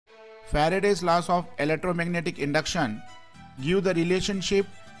Faraday's laws of electromagnetic induction give the relationship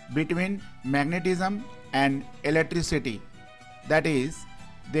between magnetism and electricity. That is,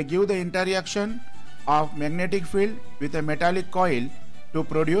 they give the interaction of magnetic field with a metallic coil to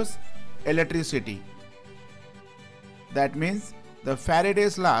produce electricity. That means the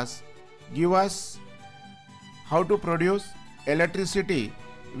Faraday's laws give us how to produce electricity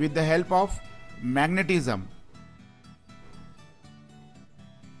with the help of magnetism.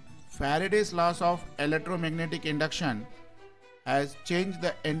 Faraday's laws of electromagnetic induction has changed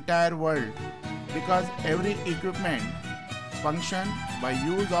the entire world because every equipment functions by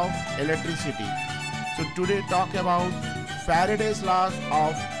use of electricity. So today talk about Faraday's laws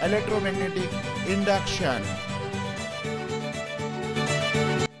of electromagnetic induction.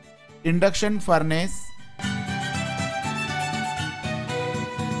 Induction furnace,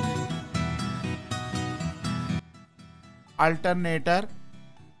 alternator.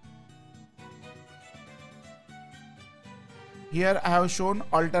 Here I have shown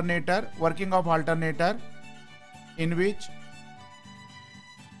alternator, working of alternator, in which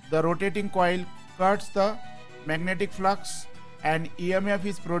the rotating coil cuts the magnetic flux and EMF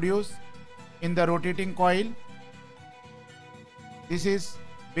is produced in the rotating coil. This is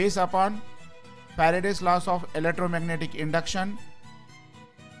based upon Faraday's laws of electromagnetic induction.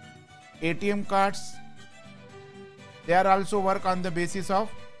 ATM cards, they are also work on the basis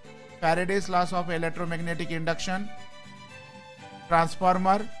of Faraday's laws of electromagnetic induction.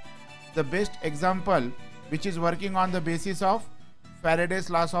 Transformer, the best example which is working on the basis of Faraday's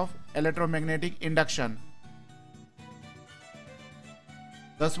laws of electromagnetic induction.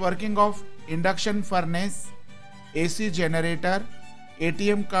 Thus working of induction furnace, AC generator,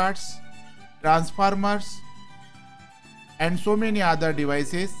 ATM cards, transformers and so many other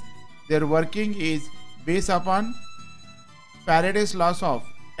devices, their working is based upon Faraday's laws of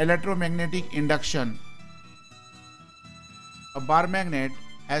electromagnetic induction. A bar magnet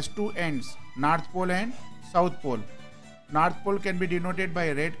has two ends, north pole and south pole. North pole can be denoted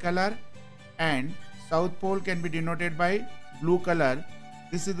by red color and south pole can be denoted by blue color.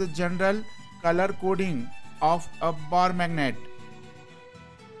 This is the general color coding of a bar magnet.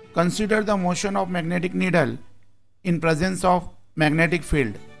 Consider the motion of magnetic needle in presence of magnetic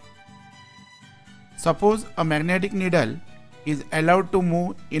field. Suppose a magnetic needle is allowed to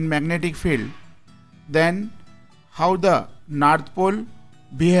move in magnetic field, then how the north pole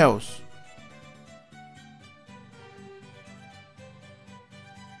behaves?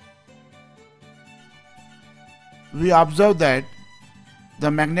 We observe that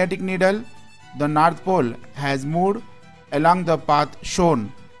the magnetic needle, the north pole, has moved along the path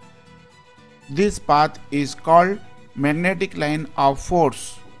shown. This path is called magnetic line of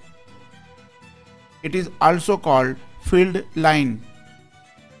force. It is also called field line.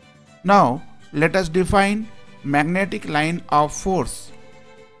 Now let us define magnetic line of force.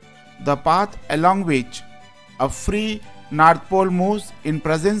 The path along which a free north pole moves in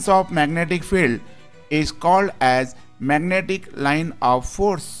presence of magnetic field is called as magnetic line of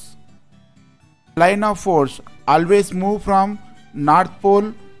force. Line of force always moves from north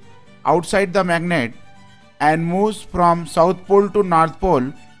pole outside the magnet and moves from south pole to north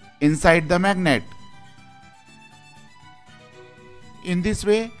pole inside the magnet. In this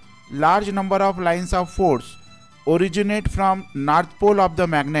way, large number of lines of force originate from north pole of the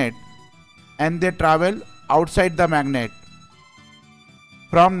magnet and they travel outside the magnet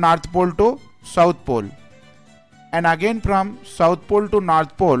from north pole to south pole, and again from south pole to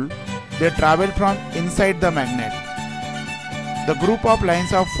north pole they travel from inside the magnet. The group of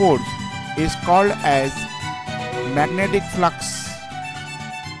lines of force is called as magnetic flux.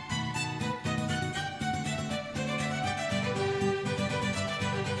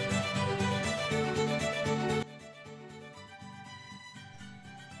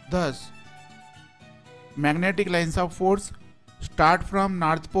 Thus, magnetic lines of force start from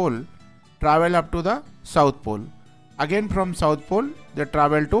north pole, travel up to the south pole. Again from south pole they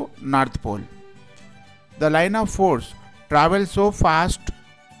travel to north pole. The line of force travels so fast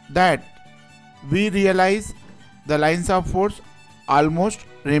that we realize the lines of force almost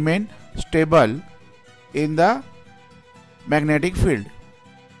remain stable in the magnetic field.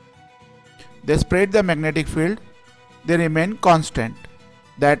 They spread the magnetic field, they remain constant.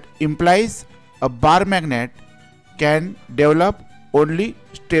 That implies a bar magnet can develop only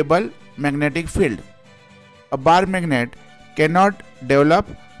stable magnetic field. A bar magnet cannot develop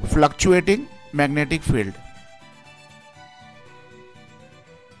fluctuating magnetic field.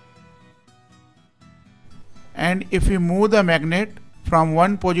 And if we move the magnet from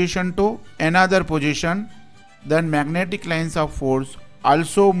one position to another position, then magnetic lines of force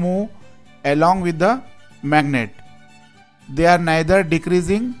also move along with the magnet. They are neither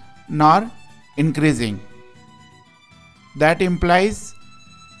decreasing nor increasing. That implies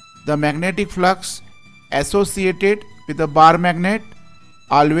the magnetic flux associated with the bar magnet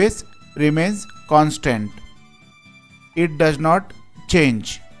always remains constant. It does not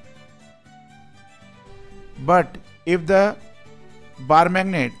change. But if the bar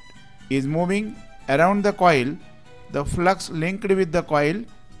magnet is moving around the coil, the flux linked with the coil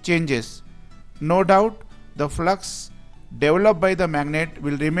changes. No doubt the flux developed by the magnet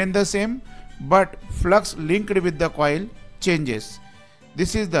will remain the same, but flux linked with the coil changes.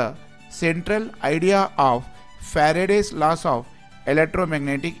 This is the central idea of Faraday's laws of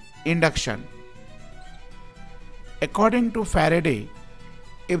electromagnetic induction. According to Faraday,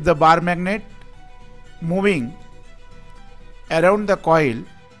 if the bar magnet moving around the coil,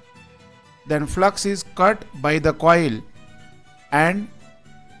 then flux is cut by the coil, and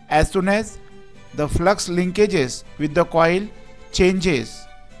as soon as the flux linkages with the coil changes,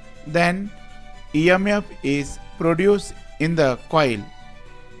 then EMF is produced in the coil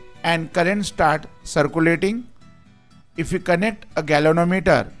and current start circulating. If you connect a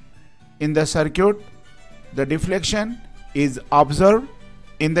galvanometer in the circuit, the deflection is observed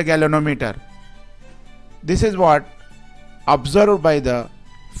in the galvanometer. This is what observed by the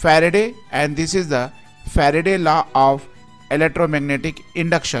Faraday, and this is the Faraday law of electromagnetic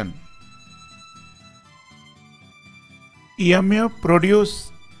induction. EMF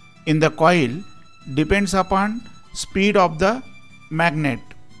produced in the coil depends upon speed of the magnet.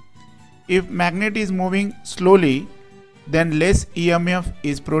 If magnet is moving slowly, then less EMF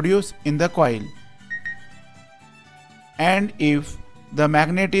is produced in the coil. And if the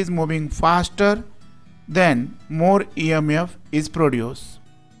magnet is moving faster, then more EMF is produced.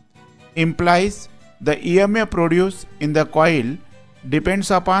 Implies the EMF produced in the coil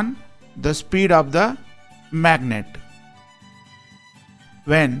depends upon the speed of the magnet.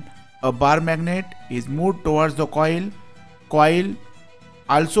 When a bar magnet is moved towards the coil, coil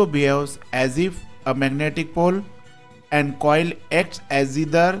also behaves as if a magnetic pole, and coil acts as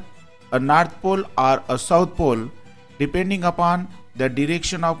either a north pole or a south pole depending upon the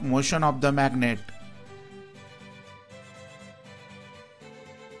direction of motion of the magnet.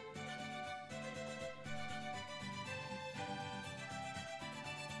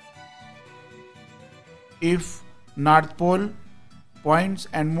 If north pole points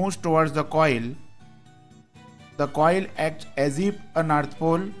and moves towards the coil acts as if a north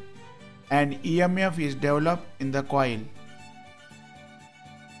pole, and EMF is developed in the coil.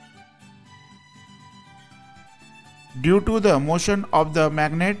 Due to the motion of the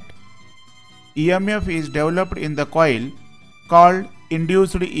magnet, EMF is developed in the coil called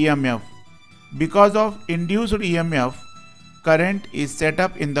induced EMF. Because of induced EMF, current is set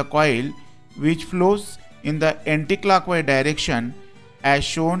up in the coil which flows in the anticlockwise direction as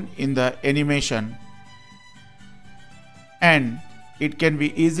shown in the animation, and it can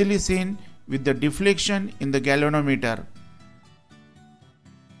be easily seen with the deflection in the galvanometer.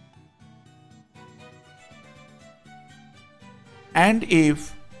 And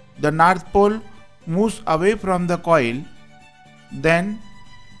if the north pole moves away from the coil, then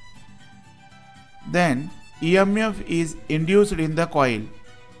EMF is induced in the coil,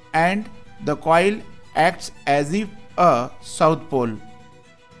 and the coil acts as if a south pole.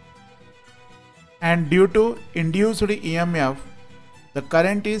 And due to induced EMF, the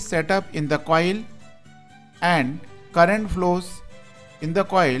current is set up in the coil, and current flows in the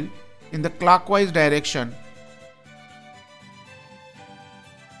coil in the clockwise direction.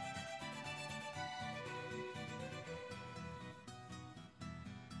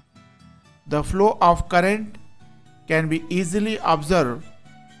 The flow of current can be easily observed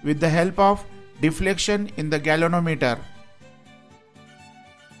with the help of deflection in the galvanometer.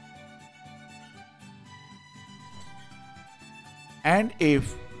 And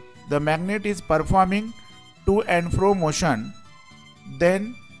if the magnet is performing to and fro motion,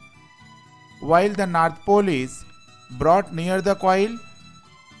 then while the north pole is brought near the coil,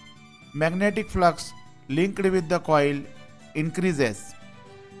 magnetic flux linked with the coil increases,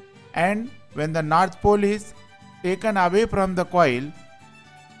 and when the north pole is taken away from the coil,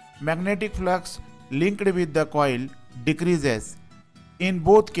 magnetic flux linked with the coil decreases. In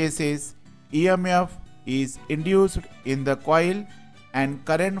both cases, EMF is induced in the coil and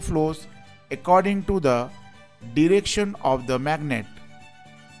current flows according to the direction of the magnet.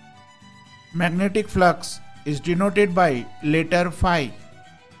 Magnetic flux is denoted by letter phi.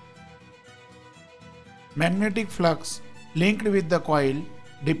 Magnetic flux linked with the coil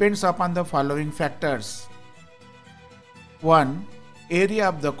depends upon the following factors. 1. Area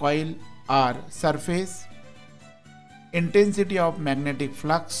of the coil are surface, intensity of magnetic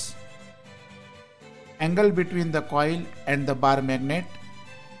flux, angle between the coil and the bar magnet,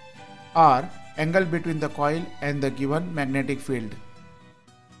 or angle between the coil and the given magnetic field.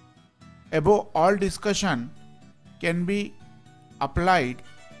 Above all, discussion can be applied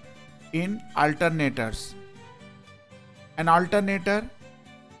in alternators. An alternator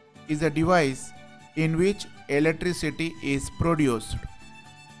is a device in which electricity is produced.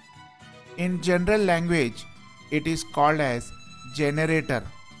 In general language, it is called as generator,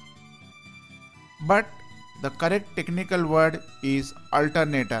 but the correct technical word is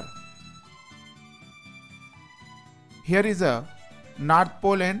alternator. Here is a North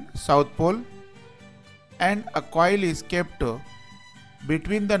Pole and South Pole, and a coil is kept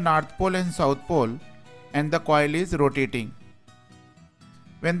between the North Pole and South Pole, and the coil is rotating.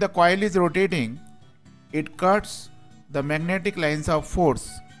 When the coil is rotating, it cuts the magnetic lines of force,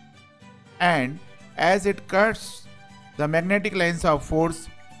 and as it cuts the magnetic lines of force,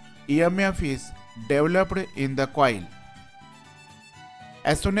 EMF is developed in the coil.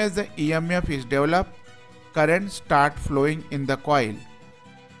 As soon as the EMF is developed, current starts flowing in the coil.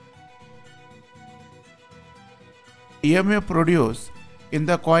 EMF produced in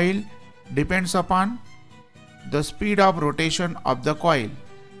the coil depends upon the speed of rotation of the coil.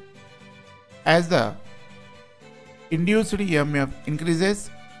 As the induced EMF increases,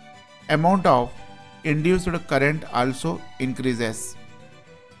 amount of induced current also increases.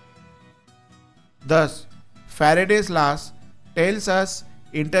 Thus, Faraday's law tells us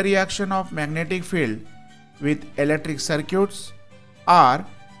interaction of magnetic field with electric circuits or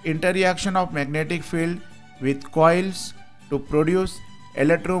interaction of magnetic field with coils to produce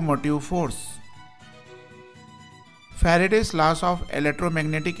electromotive force. Faraday's laws of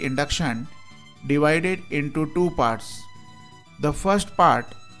electromagnetic induction divided into two parts. The first part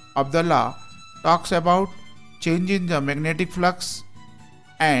of the law talks about change in the magnetic flux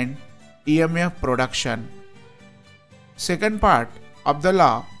and EMF production. Second part of the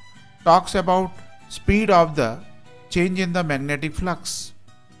law talks about speed of the change in the magnetic flux,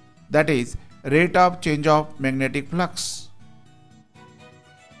 that is, rate of change of magnetic flux.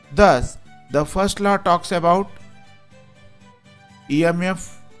 Thus, the first law talks about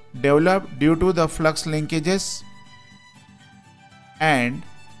EMF developed due to the flux linkages, and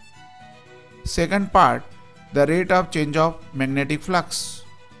second part, the rate of change of magnetic flux.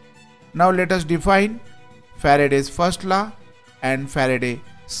 Now let us define Faraday's first law and Faraday's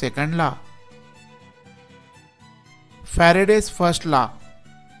second law. Faraday's first law: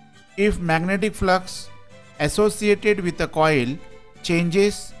 if magnetic flux associated with a coil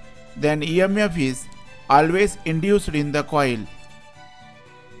changes, then EMF is always induced in the coil.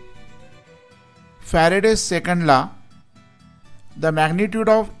 Faraday's second law: the magnitude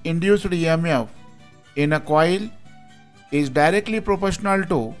of induced EMF in a coil is directly proportional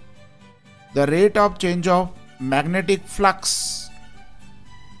to the rate of change of magnetic flux.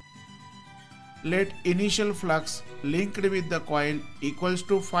 Let initial flux linked with the coil equals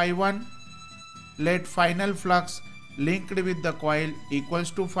to phi1. Let final flux linked with the coil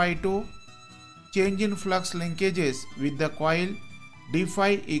equals to phi2. Change in flux linkages with the coil d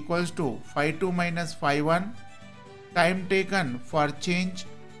phi equals to phi2 minus phi1. Time taken for change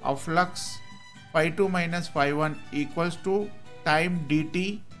of flux phi2 minus phi1 equals to time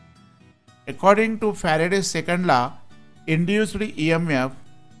dt. According to Faraday's second law, induced EMF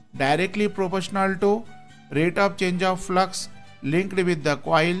directly proportional to rate of change of flux linked with the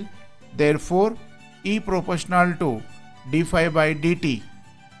coil, therefore E proportional to d phi by dt.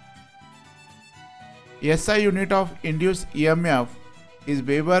 SI unit of induced EMF is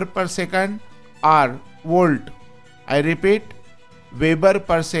Weber per second or volt. I repeat, Weber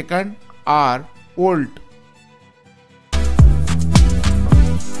per second or volt.